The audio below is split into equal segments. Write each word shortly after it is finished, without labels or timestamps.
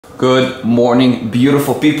Good morning,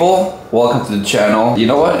 beautiful people. Welcome to the channel. You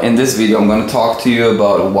know what? In this video, I'm going to talk to you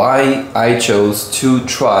about why I chose to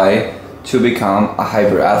try to become a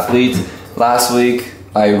hyper athlete. Last week,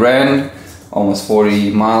 I ran almost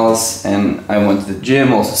 40 miles and I went to the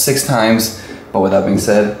gym also 6 times. But with that being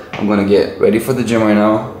said, I'm going to get ready for the gym right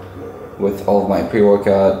now with all of my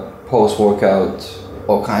pre-workout, post-workout,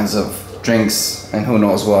 all kinds of drinks and who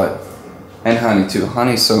knows what. And honey too.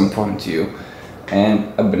 Honey is so important to you.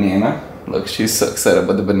 And a banana. Look, she's so excited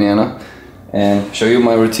about the banana. And show you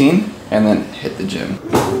my routine and then hit the gym.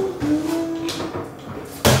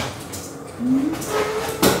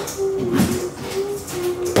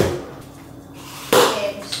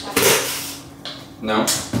 No?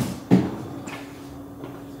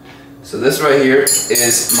 So this right here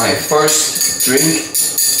is my first drink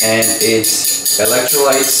and it's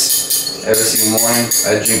electrolytes. Every single morning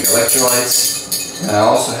I drink electrolytes. And I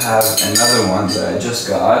also have another one that I just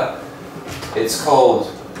got. It's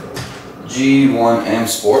called G1M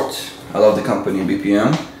Sport. I love the company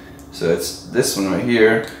BPM. So it's this one right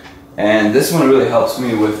here. And this one really helps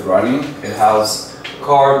me with running. It has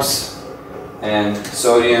carbs and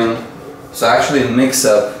sodium. So I actually mix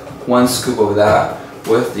up 1 scoop of that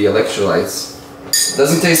with the electrolytes. It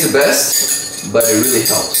doesn't taste the best, but it really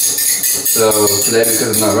helps. So today,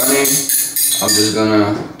 because I'm not running, I'm just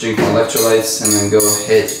gonna drink my electrolytes and then go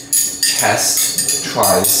hit chest,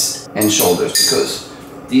 tries, and shoulders because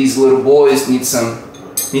these little boys need some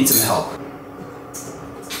help.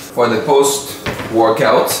 For the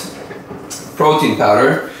post-workout protein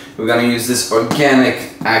powder, we're gonna use this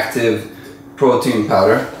organic active protein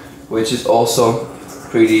powder, which is also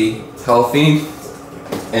pretty healthy.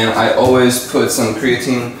 And I always put some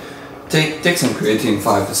creatine, take some creatine,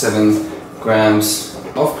 5 to 7 grams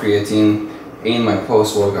of creatine in my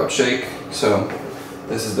post-workout shake. So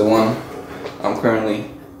this is the one I'm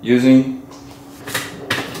currently using.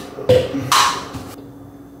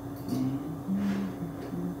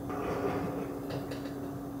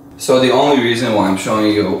 So the only reason why I'm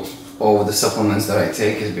showing you all the supplements that I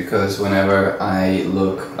take is because whenever I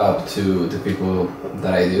look up to the people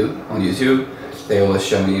that I do on YouTube, they always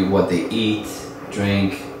show me what they eat,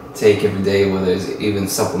 drink, take every day, whether it's even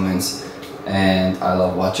supplements, and I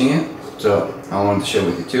love watching it. So I wanted to share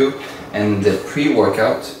with you too. And the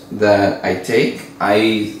pre-workout that I take,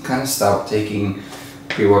 I kind of stopped taking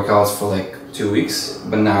pre-workouts for like 2 weeks.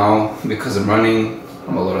 But now, because I'm running,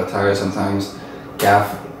 I'm a little tired sometimes,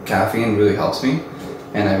 caffeine really helps me.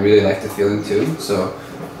 And I really like the feeling too. So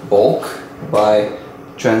Bulk by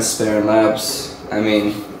Transparent Labs. I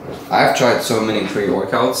mean, I've tried so many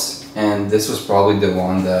pre-workouts and this was probably the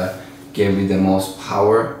one that gave me the most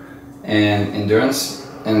power and endurance.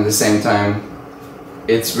 And at the same time,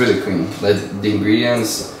 it's really clean. Like the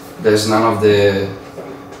ingredients, there's none of the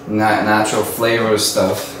natural flavor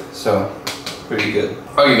stuff, so pretty good.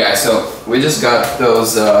 Okay guys, so we just got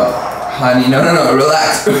those honey, no,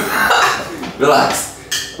 relax.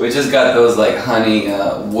 Relax. We just got those like honey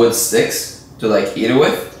wood sticks to like eat it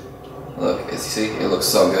with. Look, as you see, it looks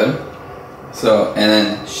so good. So, and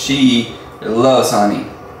then she loves honey.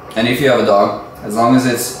 And if you have a dog, as long as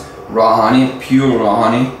it's raw honey, pure raw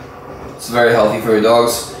honey, it's very healthy for your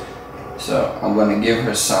dogs. So I'm gonna give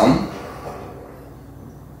her some.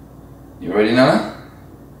 You ready, Nana?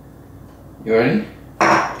 You ready?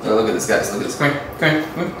 Oh, look at this, guys. Look at this. Come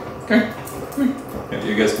here. Yeah,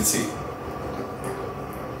 you guys can see.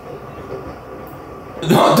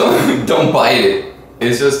 No, don't bite it.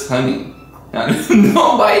 It's just honey.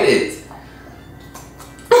 Don't bite it.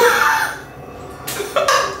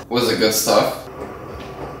 Was it good stuff?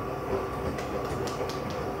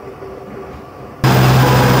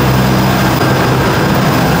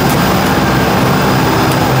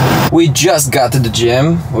 We just got to the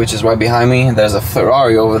gym, which is right behind me. There's a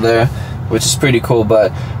Ferrari over there, which is pretty cool.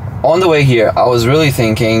 But on the way here, I was really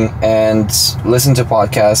thinking and listening to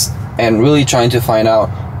podcasts and really trying to find out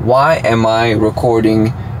why am I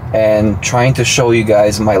recording and trying to show you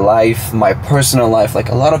guys my life, my personal life. Like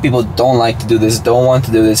a lot of people don't like to do this, don't want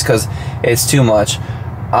to do this because it's too much.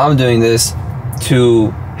 I'm doing this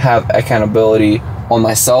to have accountability on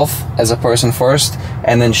myself as a person first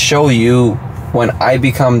and then show you when I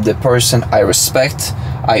become the person I respect,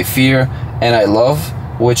 I fear, and I love,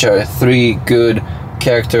 which are 3 good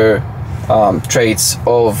character traits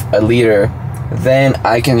of a leader, then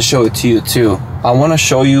I can show it to you too. I want to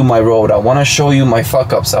show you my road. I want to show you my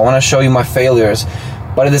fuck-ups. I want to show you my failures.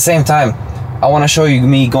 But at the same time, I want to show you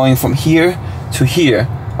me going from here to here.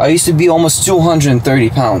 I used to be almost 230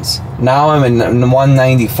 pounds. Now I'm in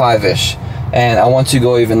 195-ish. And I want to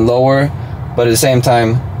go even lower, but at the same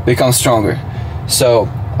time, become stronger. So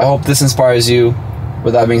I hope this inspires you.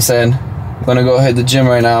 With that being said, I'm gonna go hit the gym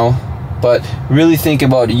right now, but really think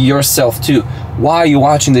about yourself too. Why are you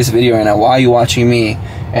watching this video right now? Why are you watching me?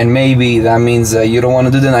 And maybe that means that you don't want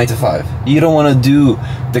to do the 9 to 5. You don't want to do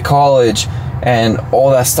the college and all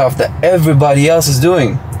that stuff that everybody else is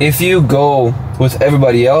doing. If you go with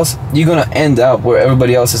everybody else, you're gonna end up where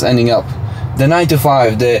everybody else is ending up. The 9 to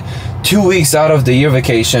 5, the 2 weeks out of the year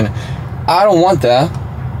vacation. I don't want that,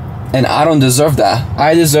 and I don't deserve that.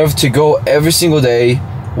 I deserve to go every single day,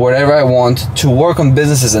 wherever I want, to work on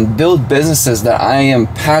businesses and build businesses that I am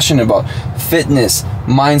passionate about. Fitness,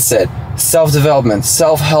 mindset, self-development,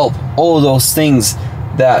 self-help, all those things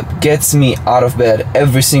that gets me out of bed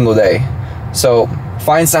every single day. So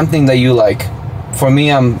find something that you like. For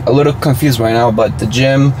me, I'm a little confused right now, but the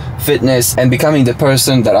gym, fitness, and becoming the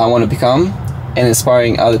person that I want to become, and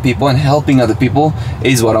inspiring other people and helping other people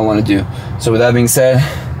is what I want to do. So with that being said,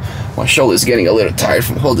 my shoulder's getting a little tired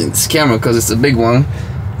from holding this camera because it's a big one.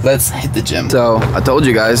 Let's hit the gym. So I told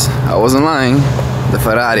you guys, I wasn't lying. The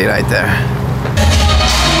Ferrari right there.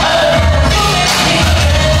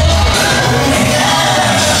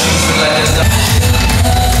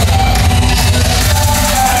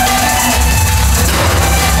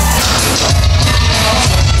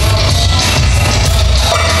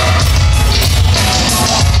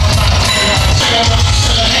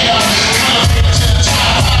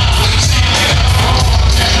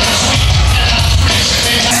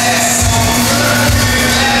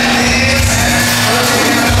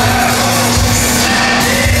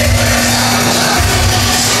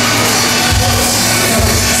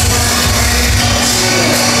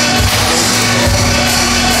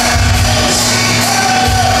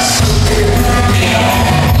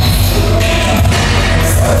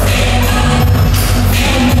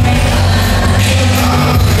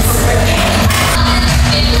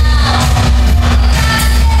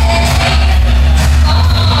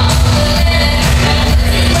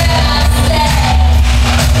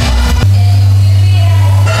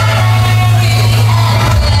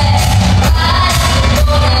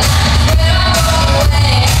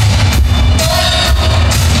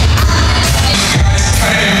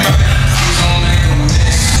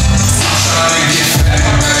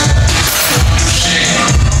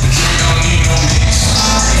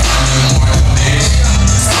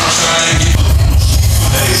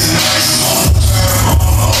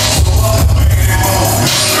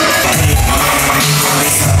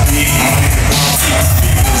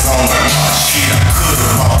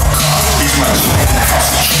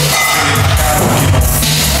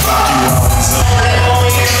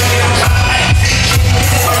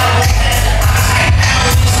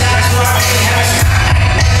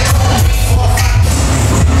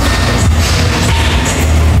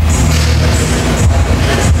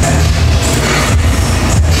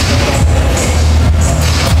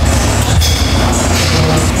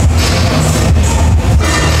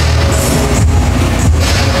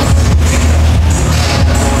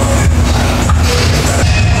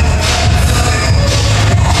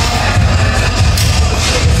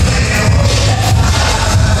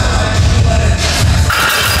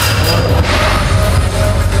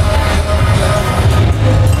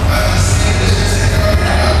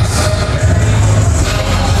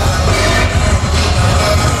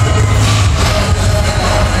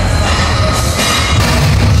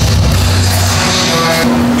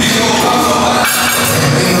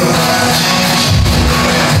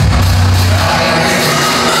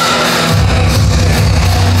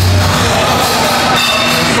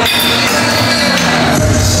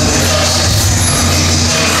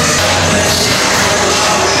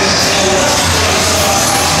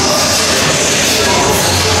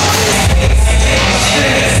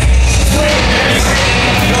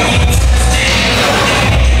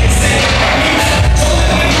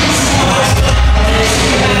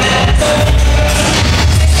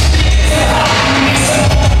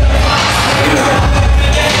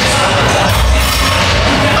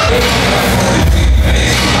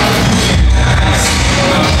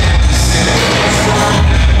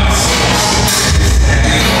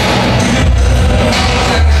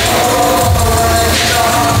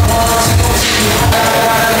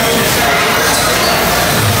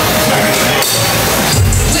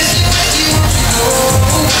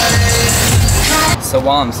 So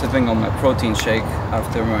while I'm sipping on my protein shake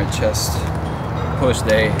after my chest push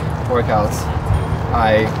day workouts,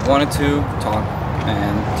 I wanted to talk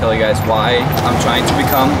and tell you guys why I'm trying to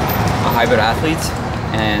become a hybrid athlete.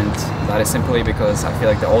 And that is simply because I feel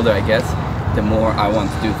like the older I get, the more I want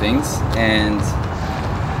to do things, and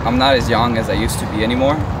I'm not as young as I used to be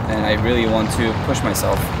anymore, and I really want to push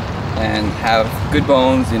myself and have good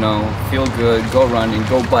bones, you know, feel good, go running,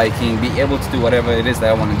 go biking, be able to do whatever it is that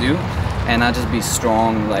I want to do, and not just be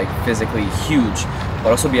strong, like physically huge, but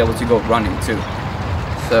also be able to go running too.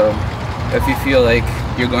 So if you feel like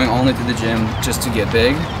you're going only to the gym just to get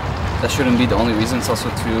big, that shouldn't be the only reason. It's also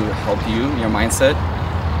to help you, your mindset.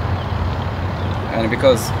 And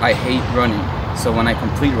because I hate running, so when I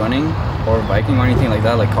complete running or biking or anything like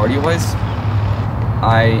that, like cardio wise,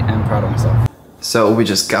 I am proud of myself. So we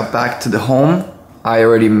just got back to the home. I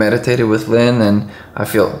already meditated with Lynn and I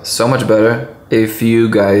feel so much better. If you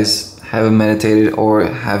guys haven't meditated or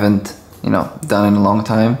haven't, you know, done it in a long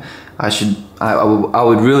time, I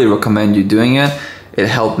would really recommend you doing it. It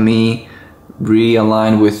helped me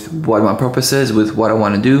realign with what my purpose is, with what I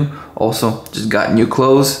want to do. Also, just got new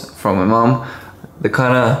clothes from my mom. They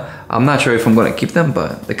kind of, I'm not sure if I'm gonna keep them,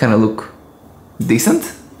 but they kind of look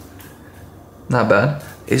decent. Not bad.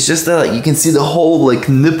 It's just that like, you can see the whole like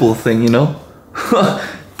nipple thing, you know?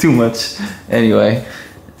 Too much. Anyway,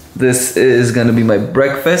 this is gonna be my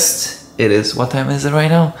breakfast. It is, what time is it right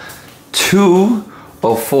now?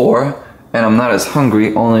 2:04, and I'm not as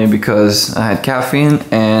hungry only because I had caffeine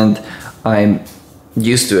and I'm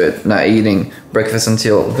used to it, not eating breakfast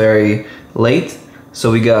until very late.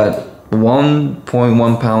 So we got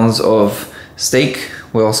 1.1 pounds of steak.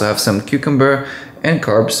 We also have some cucumber and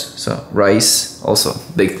carbs, so rice, also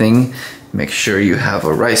big thing. Make sure you have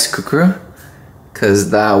a rice cooker,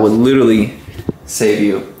 because that would literally save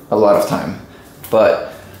you a lot of time.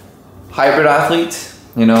 But hybrid athlete,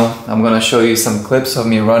 you know, I'm gonna show you some clips of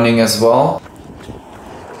me running as well.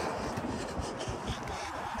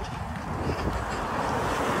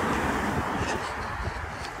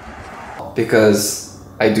 Because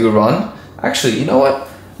I do run. Actually, you know what?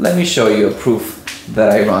 Let me show you a proof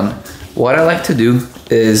that I run. What I like to do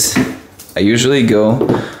is I usually go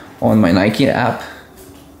on my Nike app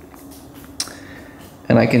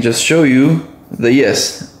and I can just show you that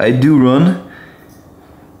yes, I do run.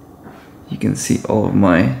 You can see all of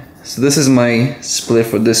my, so this is my split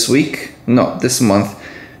for this week, no, this month.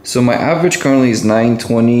 So my average currently is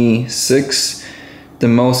 926. The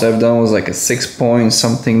most I've done was like a 6 point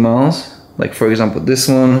something miles. Like for example, this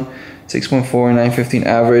one, 6.4, 915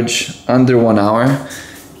 average, under 1 hour.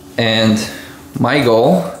 And my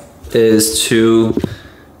goal is to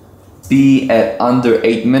be at under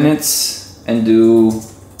 8 minutes and do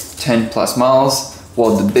 10 plus miles.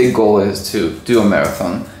 Well, the big goal is to do a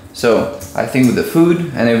marathon. So I think with the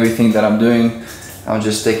food and everything that I'm doing, I'm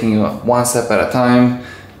just taking it one step at a time,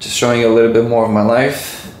 just showing you a little bit more of my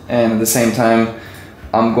life. And at the same time,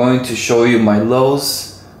 I'm going to show you my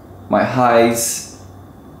lows, my highs,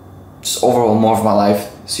 just overall more of my life,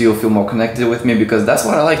 so you'll feel more connected with me, because that's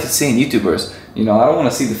what I like to see in YouTubers. You know, I don't want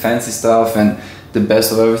to see the fancy stuff and the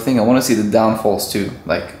best of everything. I want to see the downfalls too,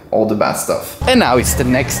 like all the bad stuff. And now it's the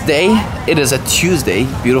next day. It is a Tuesday,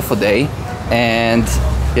 beautiful day, and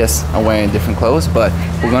yes, I'm wearing different clothes, but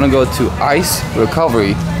we're gonna go to Ice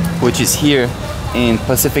Recovery, which is here in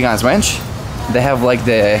Pacific Islands Ranch. They have like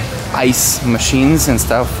the ice machines and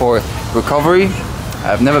stuff for recovery.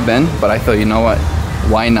 I've never been, but I thought, you know what,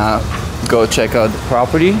 why not go check out the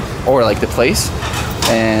property or like the place,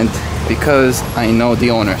 and because I know the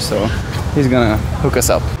owner, so he's gonna hook us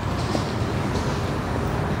up.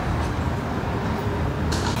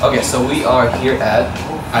 Okay, so we are here at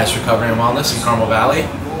Ice Recovery and Wellness in Carmel Valley.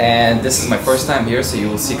 And this is my first time here, so you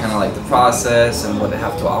will see kind of like the process and what they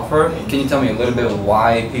have to offer. Can you tell me a little bit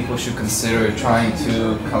why people should consider trying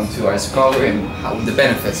to come to Ice Recovery and how, the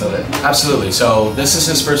benefits of it? Absolutely. So this is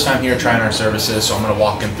his first time here trying our services, so I'm going to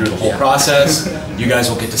walk him through the whole process. You guys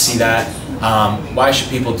will get to see that. Why should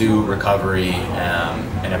people do recovery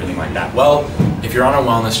and everything like that? Well, if you're on a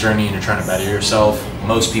wellness journey and you're trying to better yourself,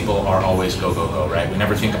 most people are always go, go, go, right? We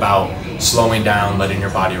never think about slowing down, letting your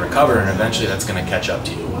body recover, and eventually that's going to catch up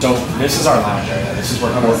to you. So this is our lounge area. This is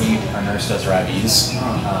where Courtney, our nurse, does her IVs.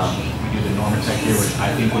 We do the Normatec here, which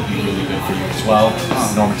I think would be really good for you as well.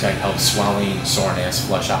 Normatec helps swelling, soreness,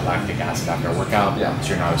 flush out lactic acid after a workout, so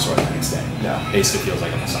you're not as sore the next day. Basically feels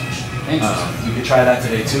like a massage. You could try that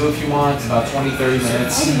today too if you want. It's about 20-30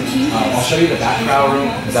 minutes. I'll show you the back crowd room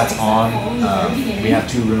because that's on. We have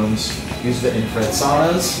 2 rooms. These are the infrared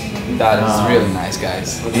saunas. That is really nice,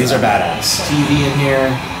 guys. These are badass. TV in here.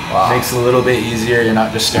 Makes it a little bit easier. You're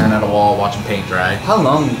not just staring at a wall watching paint dry. How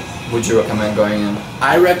long would you recommend going in?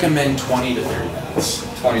 I recommend 20 to 30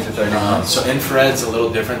 minutes. 20 to 30 minutes. So infrared's a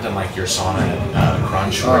little different than like your sauna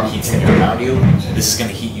crunch where it heats the air around you. This is going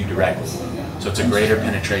to heat you directly. So it's a greater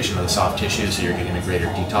penetration of the soft tissue, so you're getting a greater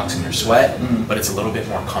detox in your sweat, but it's a little bit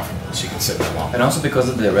more comfortable, so you can sit there longer. And also because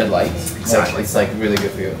of the red light. Exactly. Like, it's like really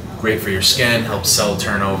good for you. Great for your skin, helps cell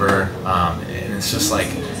turnover, and it's just like,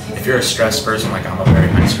 if you're a stressed person, like I'm a very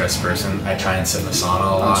high stress person, I try and sit in the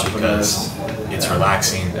sauna a lot because it's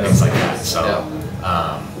relaxing, things like that. So,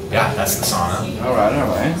 yeah, that's the sauna. All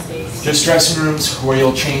right. Just dressing rooms where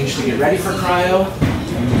you'll change to get ready for cryo.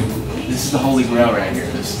 This is the holy grail right here.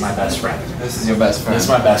 This is my best friend. This is your best friend. This is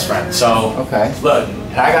my best friend. So, okay. Look,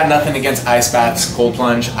 I got nothing against ice baths, cold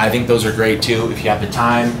plunge. I think those are great too if you have the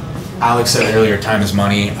time. Alex said earlier, time is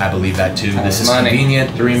money. I believe that too. This is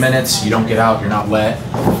convenient. 3 minutes. You don't get out. You're not wet.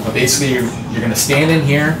 But basically, you're gonna stand in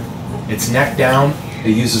here. It's neck down. It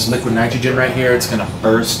uses liquid nitrogen right here. It's gonna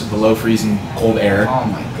burst below freezing cold air. Oh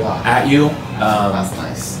my god. At you. That's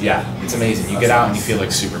nice. Yeah, it's amazing. You get out and you feel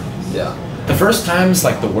like Superman. Yeah. The first time's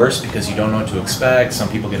like the worst because you don't know what to expect. Some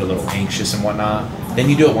people get a little anxious and whatnot. Then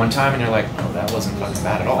you do it one time and you're like, oh, that wasn't fucking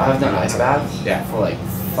bad at all. I've done ice bath for like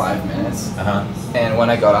 5 minutes. And when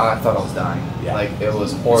I got out, I thought I was dying. Yeah. Like, it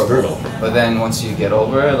was horrible. It's brutal. But then once you get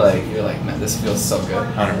over it, like, you're like, man, this feels so good.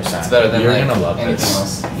 100%. It's better than You're like gonna love anything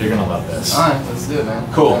this. else. You're gonna love this. All right, let's do it,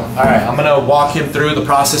 man. Cool. Yeah. All right, I'm gonna walk him through the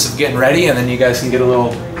process of getting ready, and then you guys can get a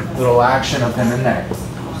little action of him in there.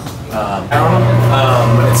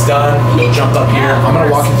 When it's done, you'll jump up here. I'm gonna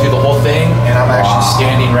walk you through the whole thing, and I'm actually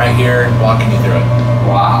standing right here walking you through it.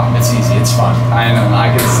 Wow. It's easy. It's fun. I know.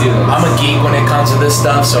 I can see this. I'm a geek when it comes to this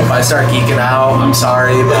stuff, so if I start geeking out, I'm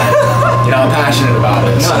sorry, but I'm passionate about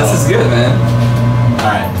it. No, this is good, man. All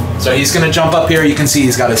right. So he's gonna jump up here. You can see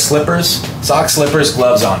he's got his slippers, socks, slippers,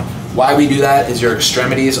 gloves on. Why we do that is your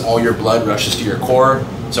extremities, all your blood rushes to your core.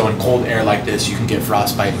 So in cold air like this, you can get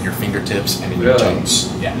frostbite in your fingertips and in your toes.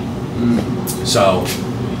 Yeah. So,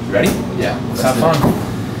 you ready? Yeah. Let's have fun.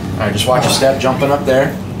 All right, just watch your step, jumping up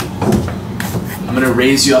there. I'm gonna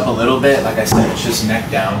raise you up a little bit. Like I said, it's just neck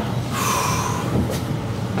down.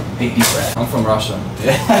 Take deep breath. I'm from Russia.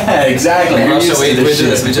 Yeah, exactly. In Russia, we do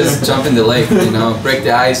this. We just jump in the lake, break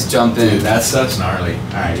the ice, jump in. Dude, that stuff's gnarly.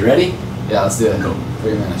 All right, you ready? Yeah, let's do it. Cool.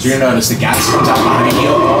 3 minutes. So you're gonna notice the gas comes out behind you.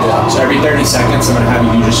 Yeah. So every 30 seconds, I'm gonna have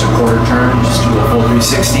you do just a quarter turn, just do a full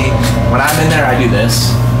 360. When I'm in there, I do this,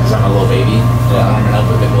 because I'm a little baby. Yeah. Warming up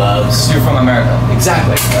with the gloves. You're from America.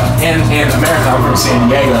 Exactly. Yeah. And America, I'm from San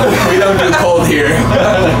Diego. We don't do cold here.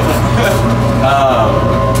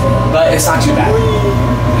 But it's not too bad.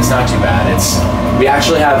 It's not too bad. We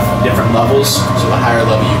actually have different levels, so the higher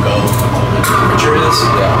level you go, the colder the temperature is.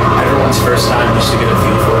 Yeah. Everyone's first time, just to get a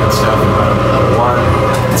feel for it and stuff. Level 1,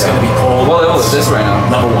 it's gonna be cold. What level is this right now?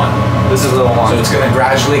 Level 1. This is level 1. So it's gonna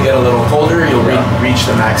gradually get a little colder. You'll reach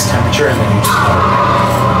the max temperature, and then you just go.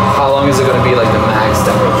 How long is it gonna be like the max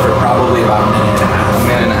temperature? Probably about a minute and a half. A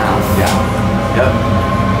minute and a half. Yeah. Yep.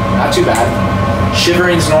 Not too bad.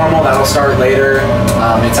 Shivering's normal, that'll start later.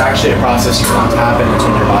 It's actually a process you want to happen. It's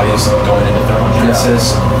when your body is going into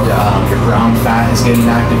thermogenesis. Your brown fat is getting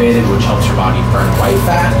activated, which helps your body burn white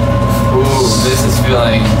fat. Ooh, this is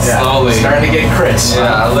feeling slowly. Starting to get crisp.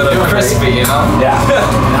 Yeah, a little crispy, Yeah.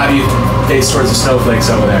 And how do you face towards the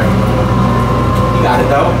snowflakes over there? You got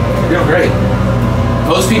it though? You're doing great.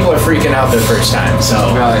 Most people are freaking out their first time, so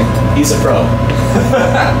he's a pro.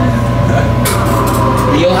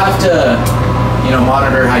 You'll have to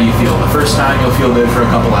monitor how you feel. The first time you'll feel good for a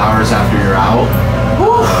couple hours after you're out.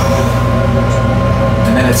 Woo.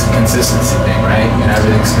 And then it's a consistency thing, right? And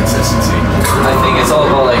everything's consistency. I think it's all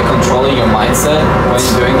about like controlling your mindset when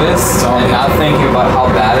you're doing this and not thinking about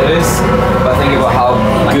how bad it is, but thinking about how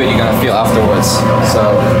good you're gonna feel afterwards. So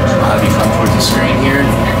I'll have you come towards the screen here.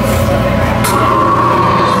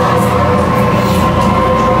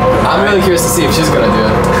 I'm really curious to see if she's gonna do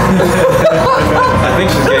it. I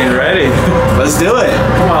think she's getting ready. Let's do it.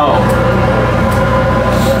 Come on.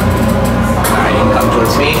 Alright, you can come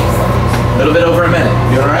towards me. A little bit over a minute.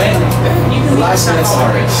 You alright? The last minute's the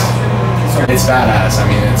hardest. It's badass. I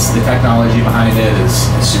mean, the technology behind it is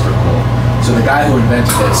super cool. So the guy who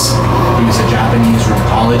invented this, he was a Japanese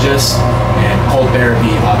rheumatologist, and cold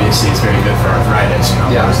therapy obviously is very good for arthritis,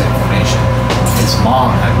 lowers the inflammation. His mom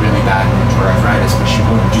had really bad rheumatoid arthritis, but she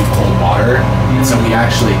wouldn't do cold water, and so he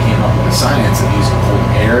actually came up with the science of using cold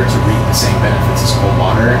air to reap the same benefits as cold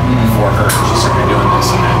water for her. She started doing this,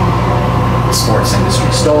 and then the sports industry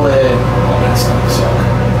stole it, all that stuff. So,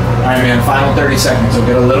 all right, man, final 30 seconds. You'll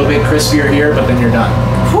get a little bit crispier here, but then you're done.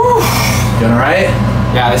 Whew. Doing all right?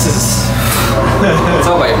 Yeah, this is. It's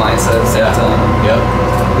all about your mindset. Yep.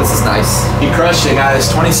 This is nice. He crushed it, guys.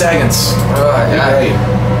 20 seconds. Yeah.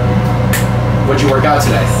 What'd you work out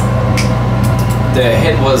today? The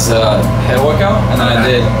hit was head workout, and then I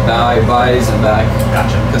did bodies and back.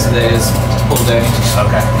 Gotcha. Because today is whole day.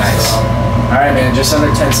 Okay, nice. All right, man, just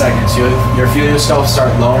under 10 seconds. Your feel yourself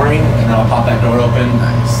start lowering, and then I'll pop that door open.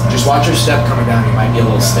 Nice. Just watch your step coming down. You might be a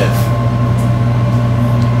little stiff.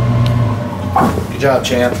 Good job,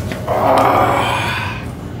 champ.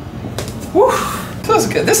 Whew. Feels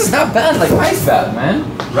good. This is not bad, like ice bath, man.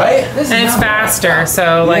 Right? This is And it's not faster, bad.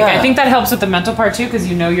 so like Yeah. I think that helps with the mental part too, because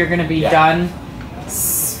you know you're gonna be Yeah. done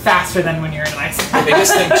faster than when you're in an ice The bath.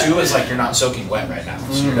 biggest thing too is like you're not soaking wet right now,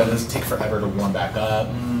 so it doesn't take forever to warm back up.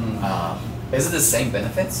 Is it the same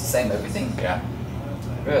benefits? Same everything? Yeah.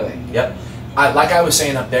 Really? Yep. Like I was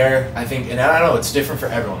saying up there, I think, and I don't know, it's different for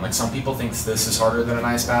everyone. Like some people think this is harder than an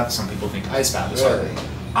ice bath. Some people think ice bath is harder. Really?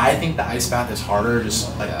 I think the ice bath is harder. Just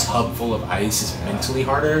a tub full of ice is mentally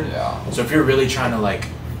harder. Yeah. So if you're really trying to like,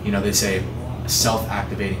 you know, they say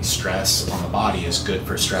self-activating stress on the body is good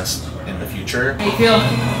for stress in the future. How you feel?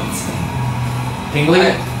 Tingly?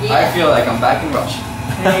 I feel like I'm back in Russia.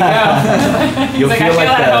 There you go. You'll He's feel I like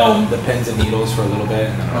at home. the pins and needles for a little bit,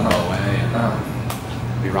 and then it'll go away,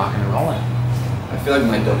 and be rocking and rolling. I feel like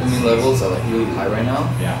my dopamine levels are like really high right now.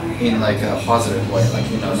 Yeah. In like a positive way,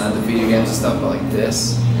 like you know, not the video games and stuff, but like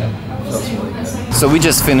this. Yep. Feels really good. So we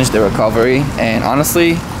just finished the recovery, and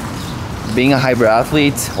honestly, being a hybrid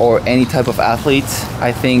athlete or any type of athlete,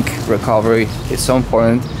 I think recovery is so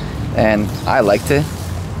important, and I liked it.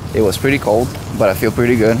 It was pretty cold, but I feel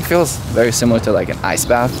pretty good. It feels very similar to like an ice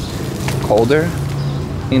bath, colder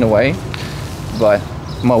in a way, but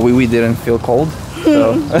my wee didn't feel cold,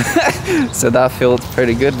 so so that felt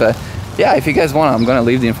pretty good. But yeah, if you guys want, I'm gonna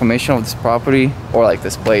leave the information of this property or like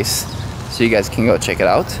this place, so you guys can go check it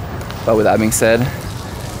out. But with that being said,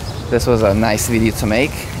 this was a nice video to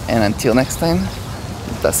make, and until next time,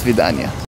 до свидания.